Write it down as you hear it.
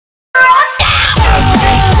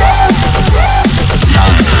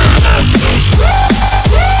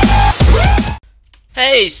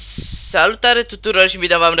Hei, salutare tuturor și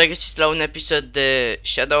bine v-am regăsit la un episod de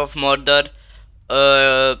Shadow of Mordor.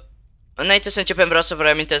 Înainte să începem vreau să vă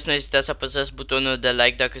reamintesc, nu ezitați să apăsați butonul de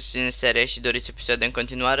like dacă sunteți serie și doriți episoade în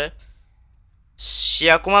continuare. Și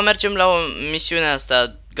acum mergem la o misiune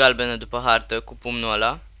asta galbenă după hartă cu pumnul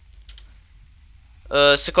ăla.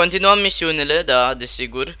 Să continuăm misiunile, da,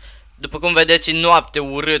 desigur. După cum vedeți, e noapte,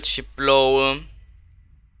 urât și plouă.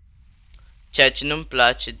 Ceea ce nu-mi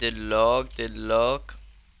place deloc.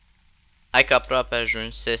 Hai că aproape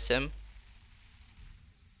ajunsesem.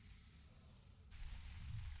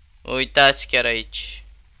 Uitați chiar aici.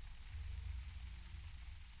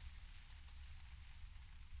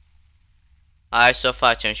 Hai să o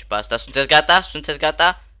facem și pe asta. Sunteți gata? Sunteți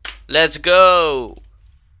gata? Let's go!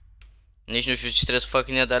 Nici nu știu ce trebuie să fac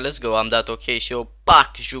în ea, dar let's go. Am dat ok și eu.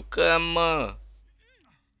 Pac! Jucăm, mă!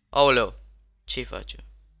 Aoleu. Ce-i face?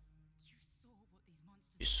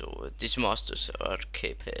 You saw what these monsters are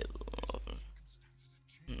capable of.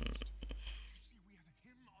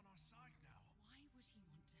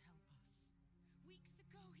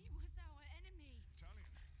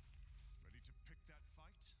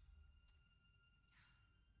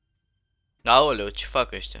 Aoleu, ce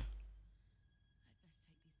fac ăștia?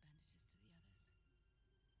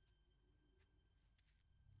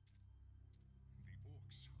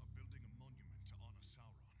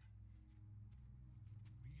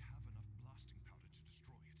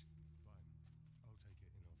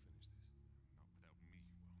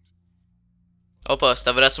 Opa,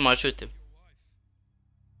 asta vrea să mă ajute.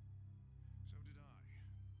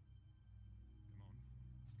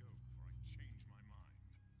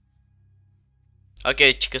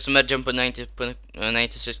 Ok, ci că să mergem până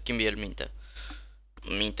înainte să schimbi el mintea.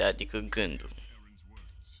 Mintea, adică gândul.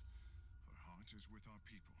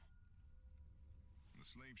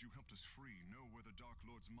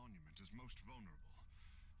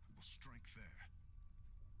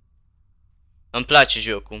 Îmi place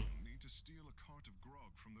jocul.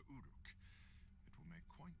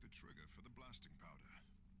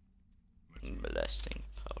 Blasting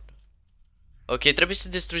powder. Ok, trebuie să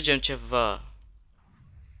distrugem ceva.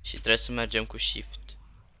 Și trebuie să mergem cu shift.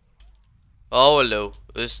 Aoleu,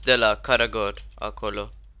 îs de la Caragor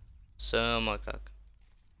acolo. Să mă cac.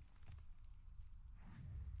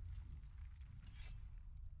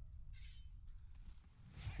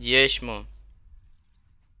 Ieși, mă.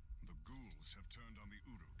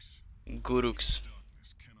 Gurux.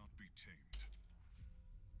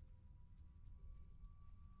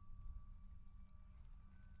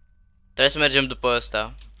 Trebuie să mergem după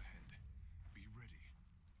ăsta.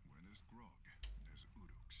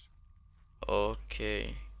 Ok.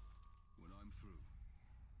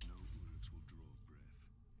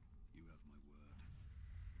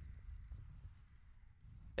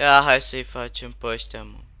 Ia, hai să-i facem pe ăștia,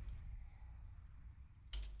 mă.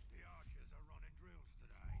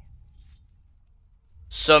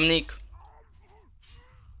 Somnic.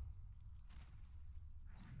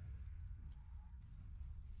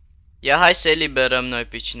 Ia, hai să eliberăm noi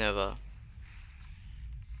pe cineva.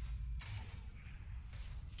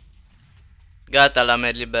 Gata, l-am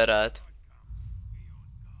eliberat.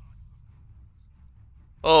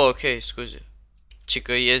 Oh, ok, scuze. Ci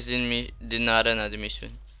că ies din arena de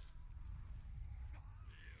misiuni.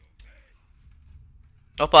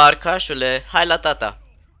 Opa, arcașule, hai la tata.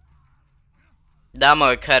 Da,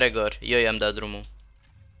 mă, Caragor, eu i-am dat drumul.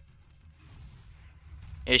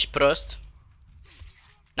 Ești prost?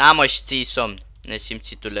 Da, mă, și ții somn,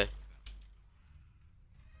 nesimțitule.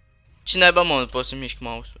 Cine bă, mă, nu pot să mișc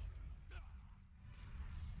mouse-ul.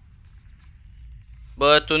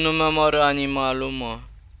 Bă, tu nu mă mor animalul, mă.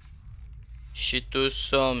 Și tu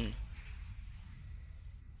somn.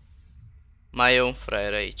 Mai e un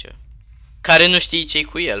fraier aici. Care nu știi ce-i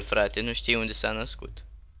cu el, frate, nu știi unde s-a născut.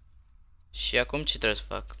 Și acum ce trebuie să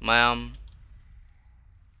fac? Mai am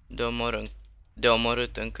de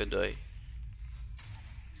omorât încă 2.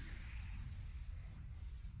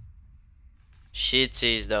 Și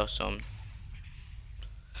ți-i dau somn.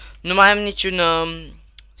 Nu mai am niciun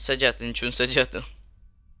săgeată, niciun săgeată.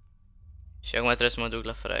 Și acum trebuie să mă duc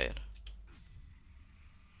la fraier.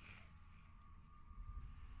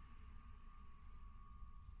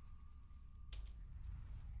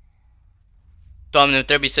 Doamne,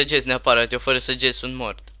 trebuie săgeți neapărat, eu fără săgeți sunt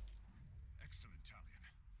mort.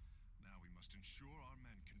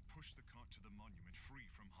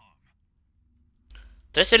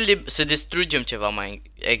 Trebuie să distrugem ceva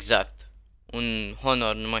mai exact. Un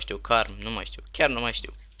honor, nu mai știu, karm, nu mai știu, chiar nu mai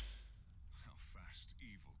știu.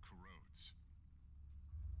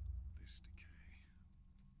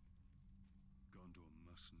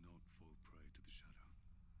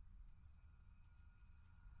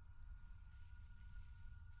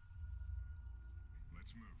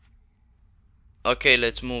 Ok,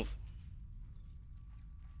 let's move.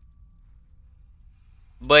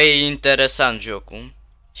 Băi, e interesant jocul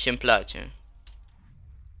și îmi place.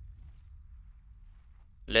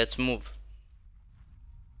 Let's move.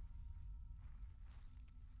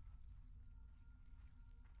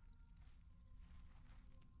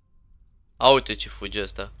 A, uite ce fuge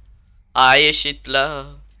ăsta. A ieșit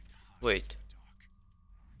la... Wait.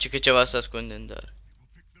 Ce că ceva se ascunde în dar.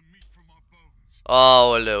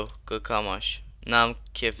 Aoleu, că cam așa. N-am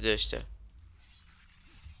chef de ăștia.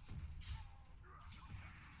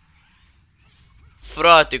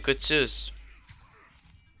 Frate, cât-ți-s?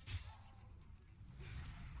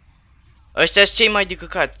 Ăștia-s cei mai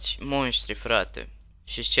decăcați monștri, frate.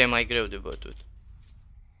 Și-s cei mai greu de bătut.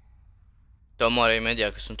 Te omoară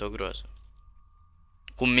imediat că sunt o groază.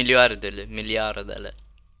 Cu miliardele.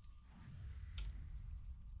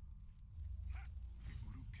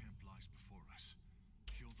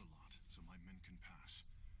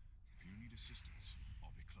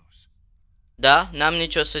 Da? N-am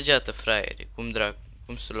nicio săgeată, fraiere.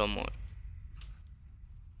 Cum să-l omor?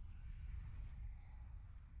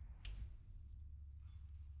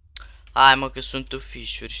 Hai mă că sunt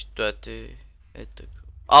tufișuri și toate.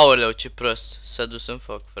 Aoleu, ce prost. S-a dus în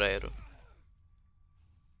foc, fraierul.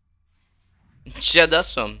 Și-a dat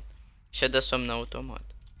somn. Și-a dat somn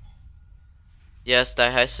automat. Ia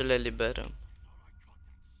stai, hai să le liberăm.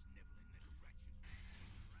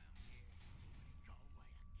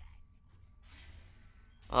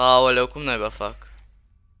 Aoleu, cum naiba fac?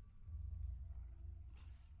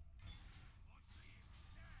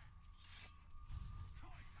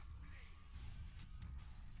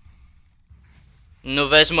 Nu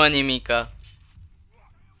vezi mă nimica.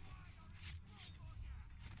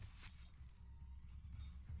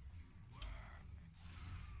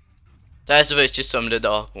 Hai să vezi ce somn le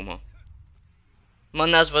dau acum. Mă,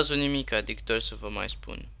 n-ați văzut nimic, adică să vă mai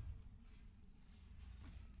spun.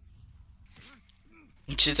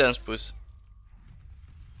 Ce ți-am spus?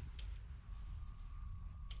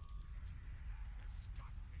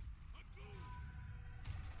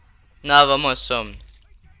 N-avă mă somn.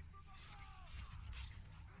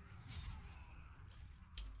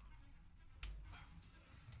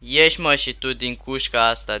 Ieși mă și tu din cușca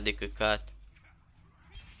asta de căcat.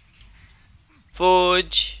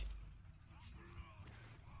 Fugi!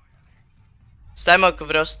 Stai mă că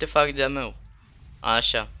vreau să te fac de-a meu.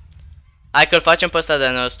 Așa. Hai că-l facem pe ăsta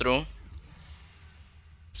de-a nostru.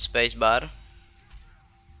 Spacebar.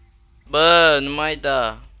 Bă, nu mai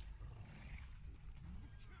da.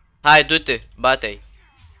 Hai, du-te, bate-i.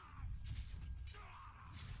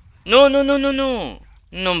 Nu, nu, nu, nu, nu.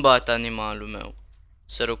 Nu-mi bat animalul meu.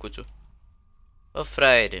 Sărucuțu. Bă,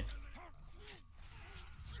 fraiere.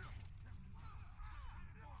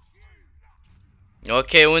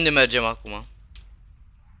 Ok, unde mergem acum?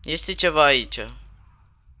 Este ceva aici.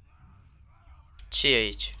 Ce e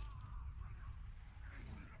aici?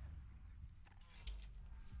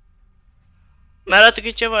 Mi-arată că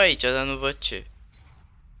e ceva aici, dar nu văd ce.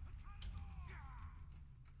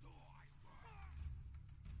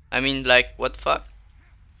 I mean, like, what the fuck?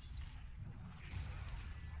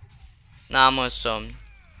 N-am mă somn.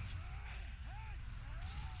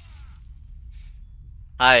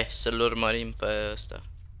 Hai să-l urmărim pe ăsta.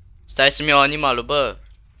 Stai să-mi iau animalul, bă.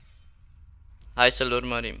 Hai să-l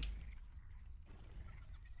urmărim.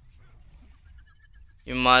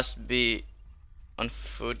 You must be on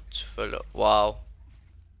foot, fellow. Wow.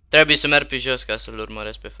 Trebuie să merg pe jos ca să-l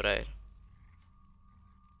urmăresc pe fraier.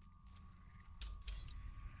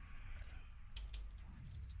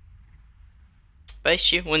 Păi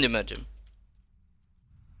și unde mergem?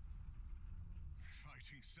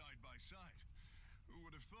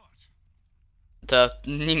 Da,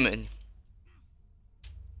 nimeni.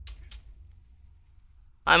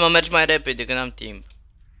 Hai mă, mergi mai repede că n-am timp.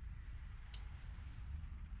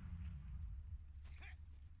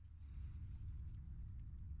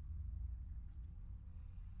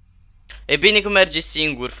 E bine că merge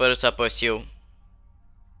singur fără să apăs eu.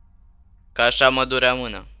 Că așa mă durea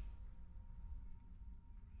mâna.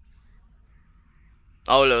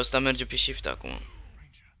 Aoleu, ăsta merge pe shift acum.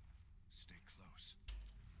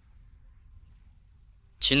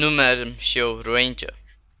 Ce nu merg și eu, Ranger.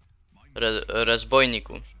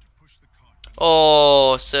 Războinicul.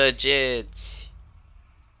 Oh, săgeți.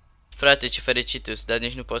 Frate, ce fericit-s, dar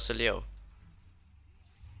nici nu pot să-l iau.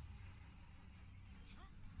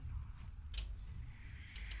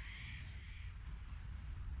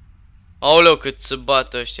 Aoleu, cât să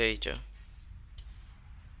bată ăștia aici.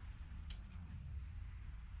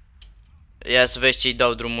 Ia să vezi ce-i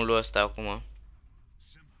dau drumul ăsta acum.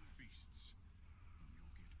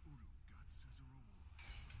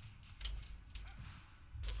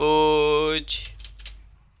 Fugi.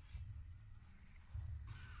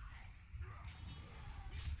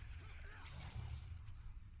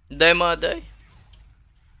 Dai mă, dai.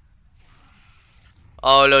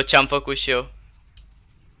 Aoleu, ce-am făcut și eu.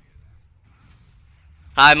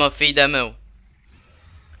 Hai mă, fii de-a meu.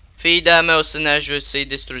 Fii de-a meu să ne ajut să-i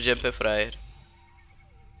distrugem pe fraier.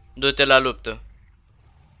 Du-te la luptă.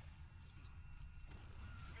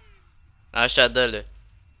 Așa, dă-le.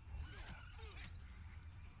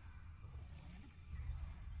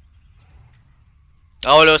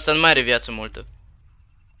 Aoleu, ăsta nu mai are viață multă.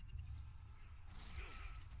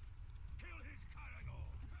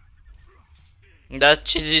 Dar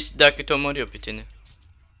ce zici dacă te omor eu pe tine?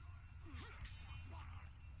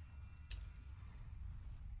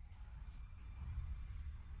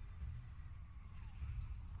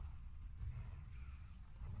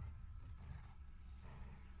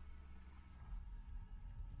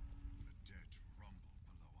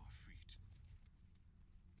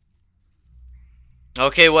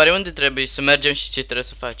 Ok, oare unde trebuie să mergem și ce trebuie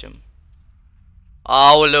să facem?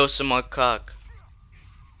 Aoleu, să mă cac.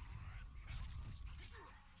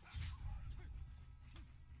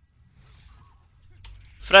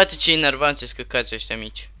 Frate, ce enervanți sunt căcații ăștia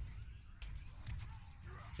mici.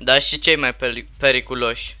 Dar și cei mai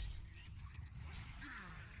periculoși.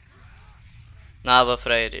 Navă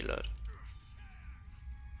fraierilor.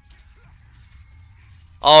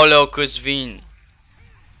 Aoleu, câți vin.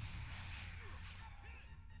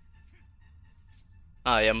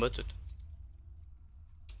 A, i-am bătut.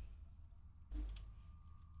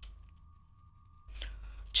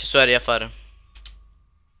 Ce soare e afară.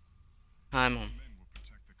 Hai mă.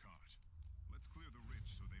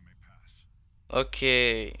 Ok.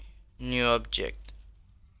 New object.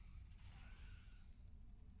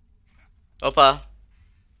 Opa.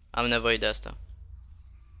 Am nevoie de asta.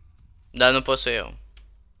 Dar nu pot să o iau.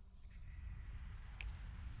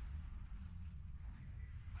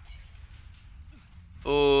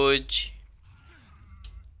 Fugi.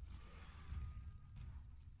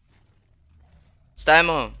 Stai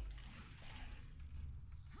mă.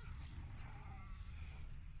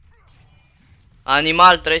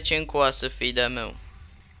 Animal, trece în coasă, fii de-a meu.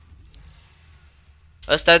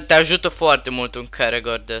 Asta te ajută foarte mult un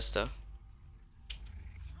caragor de asta.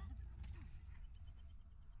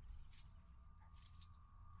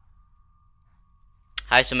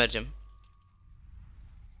 Hai să mergem.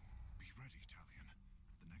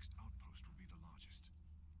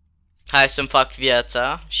 Hai să-mi fac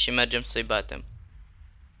viața și mergem să-i batem.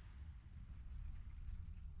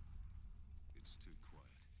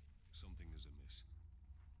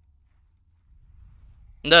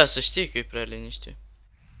 Da, să știi că e prea liniște.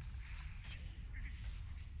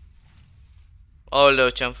 Aoleu,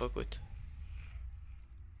 ce-am făcut?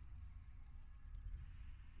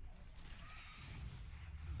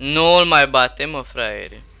 Nu-l mai bate, mă,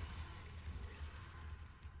 fraiere.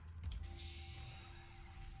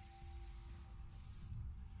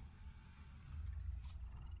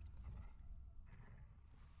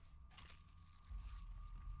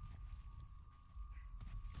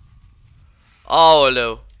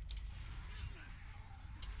 Aoleu.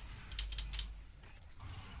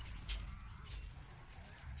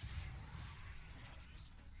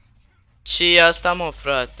 Ce e asta, mă,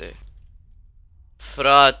 frate?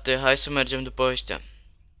 Frate, hai să mergem după ăștia.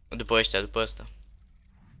 După ăștia, după ăsta.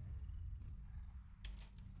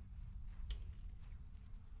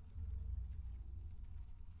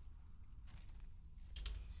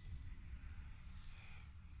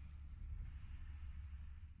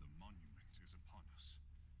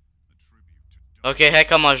 Ok, hai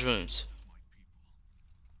că am ajuns.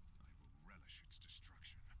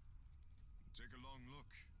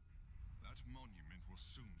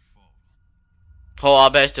 Oh,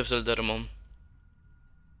 abia aștept să-l dărâmăm.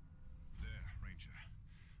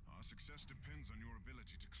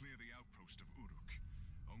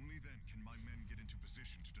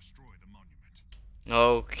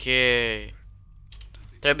 Ok.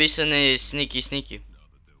 Trebuie să ne sneaky.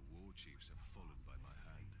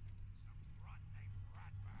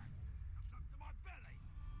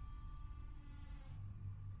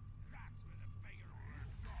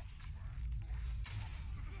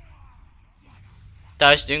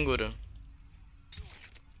 Taci din gură.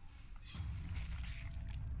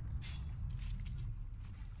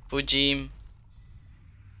 Fugim.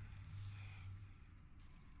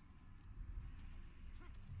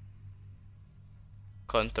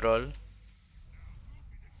 Control.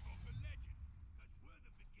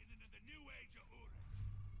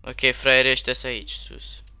 Ok, fraierii ăștia sunt aici,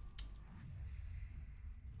 sus.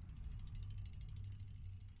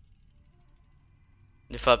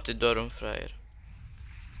 De fapt e doar un fraier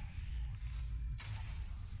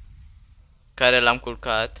care l-am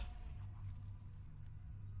culcat.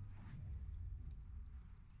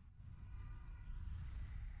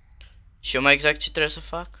 Și eu mai exact ce trebuie să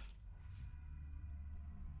fac?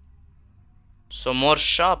 Să omor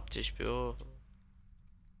 17, oh.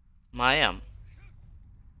 Mai am.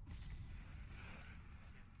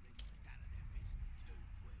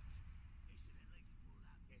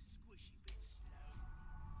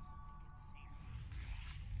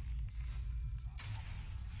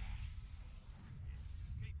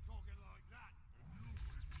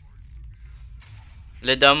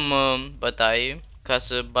 Le dăm bătaie ca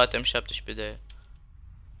să batem 17 de aia.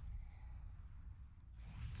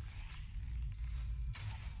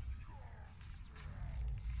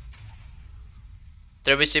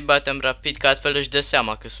 Trebuie să-i batem rapid, că altfel își dă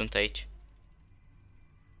seama că sunt aici.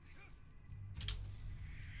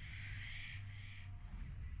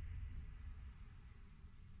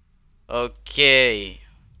 Ok.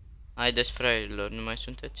 Haideți, fraierilor, nu mai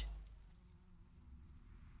sunteți?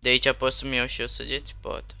 De aici pot să-mi iau și eu săgeți?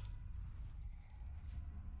 Pot.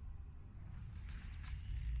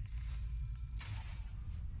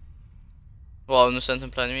 Wow, nu s-a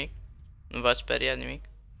întâmplat nimic? Nu v-ați speriat nimic?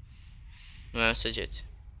 Nu mai am săgeți.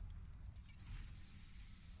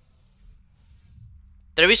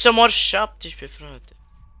 Trebuie să mor 17, frate.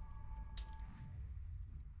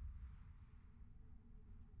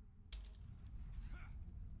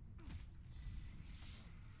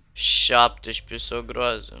 Șaptesprezece, o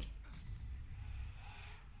groază.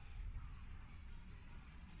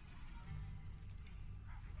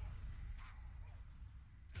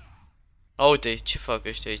 Uite, ce fac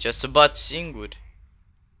ăștia aici? Să bat singuri?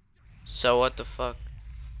 Sau what the fuck?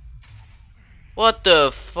 What the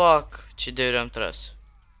fuck? Ce de am tras?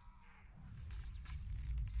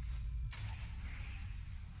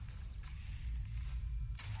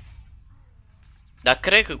 Dar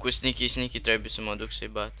cred că cu sneaky trebuie să mă duc să-i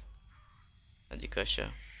bat. Adică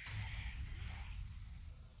așa.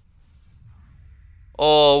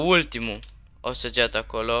 Ultimul. O săgeată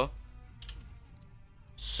acolo.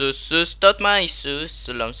 Sus, sus, tot mai sus.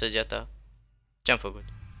 Să luăm săgeata. Ce-am făcut?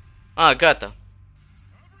 Gata.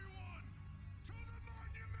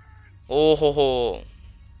 Ho.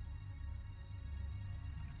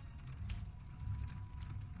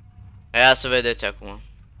 Ia să vedeți acum.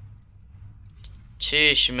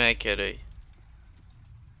 Ce șmecherăi.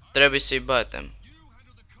 Trebuie să-i batem.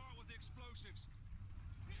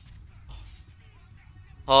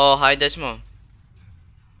 Haideți, mă.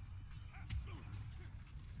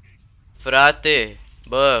 Frate.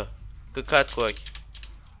 Bă, căcat cu ochi.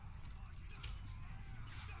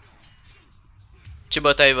 Ce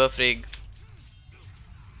bătaie vă frig?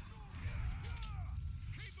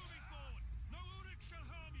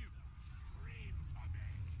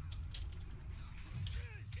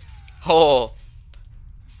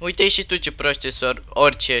 Uite și tu ce proști sunt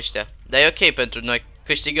orice ăștia. Dar e ok pentru noi.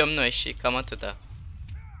 Câștigăm noi și cam atâta.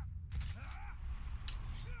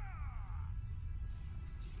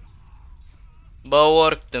 Bă,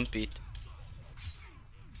 orc tâmpit.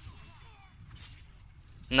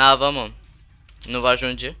 N-avă, mă. Nu va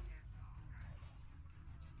ajunge?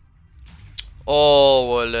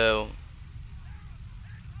 Oleu.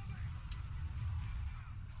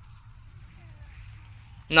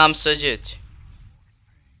 N-am săgeți.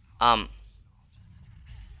 Am.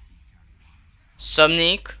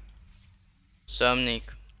 Somnic.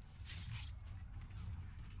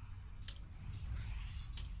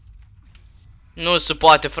 Nu se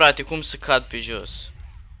poate, frate, cum să cad pe jos?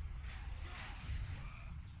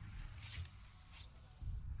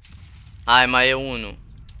 Hai, mai e unul.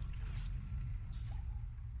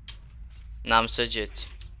 N-am săgeți.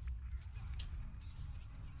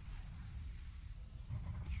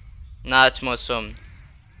 N-ați mă somn.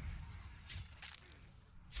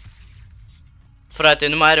 Frate,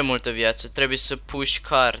 nu mai are multă viață. Trebuie să push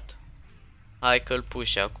card. Hai că-l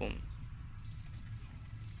push acum.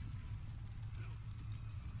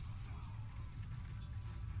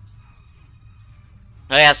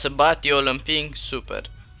 Aia să bat, eu îl împing, super.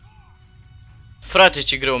 Frate,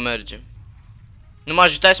 ce greu merge. Nu mă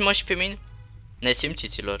ajutați, mă, și pe mine?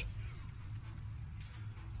 Nesimțiților.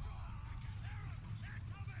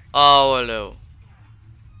 Aoleu.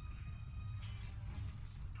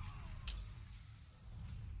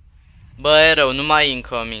 Bă, e rău, nu mai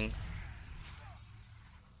incoming.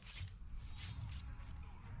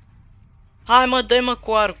 Hai, mă, dă-i, mă,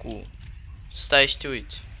 cu arcul. Stai și te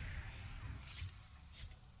uiți.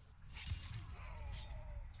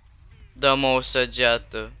 Dă-mă o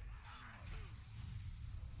săgeată.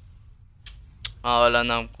 A, ăla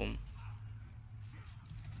n-am cum.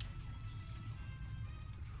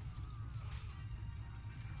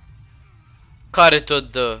 Care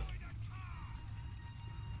tot dă?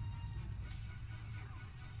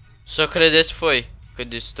 Să credeți voi că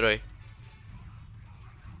distroi.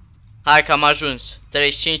 Hai că am ajuns.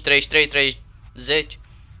 35, 33, 30.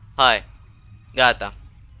 Hai. Gata.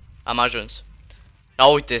 Am ajuns. A,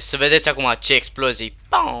 uite, să vedeți acum ce explozii.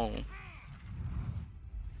 Pam!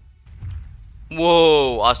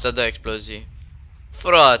 Wow, asta dă explozii.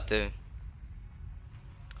 Frate.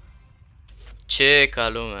 Ce ca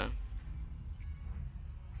lumea.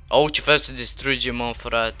 Au, ce fel să distrugem, mă,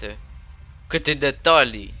 frate. Câte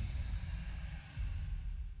detalii.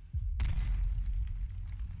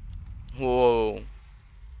 Wow.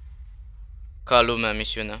 Ca lumea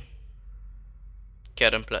misiunea.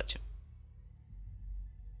 Chiar îmi place.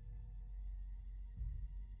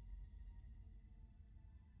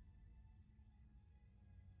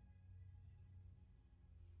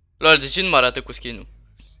 Lol, de ce nu mă arată cu skin-ul?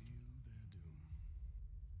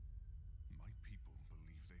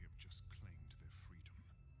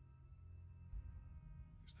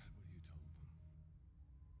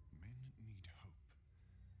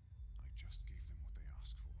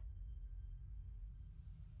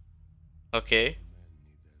 Ok.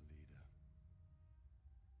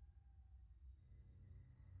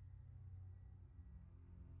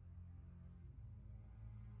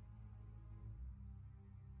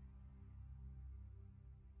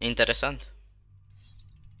 Interesant.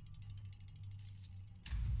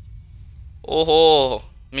 Oho,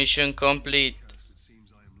 mission complete.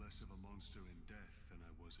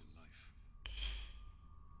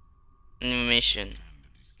 Mission.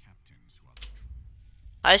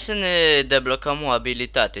 Hai să ne deblocăm o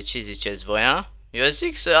abilitate, ce ziceți voi, a? Eu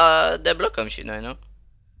zic să deblocăm și noi, nu?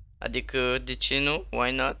 Adică, de ce nu?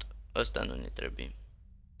 Why not? Ăsta nu ne trebuie.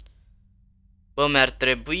 Bă, mi-ar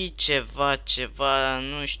trebui ceva,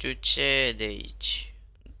 nu știu ce de aici.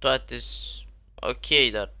 Toate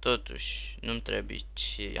ok, dar totuși nu-mi trebuie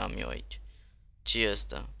ce am eu aici. Ce e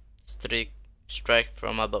ăsta? Strike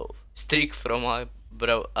from above. Strike from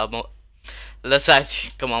above.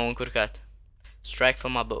 Lăsați că m-am încurcat. Strike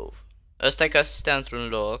from above. Ăsta e ca să stea într-un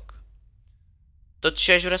loc.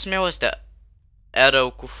 Totuși aș vrea să-mi iau ăstea.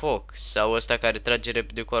 Arrow cu foc. Sau ăsta care trage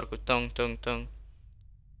repede cu arcul. Tong, tong, tong.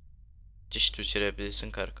 Ce știu ce repede se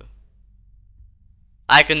încarcă.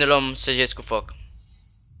 Hai că ne luăm săgeți cu foc.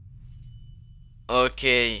 Ok.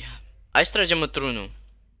 Hai să tragem într-unul.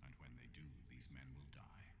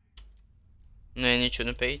 Nu e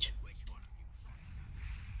niciunul pe aici?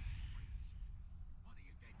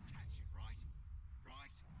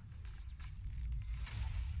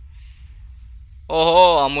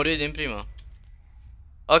 Oho, am murit din prima.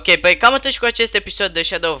 Ok, păi cam atât și cu acest episod de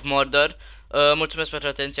Shadow of Mordor. Mulțumesc pentru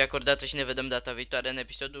atenția acordată și ne vedem data viitoare în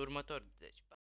episodul următor. Deci.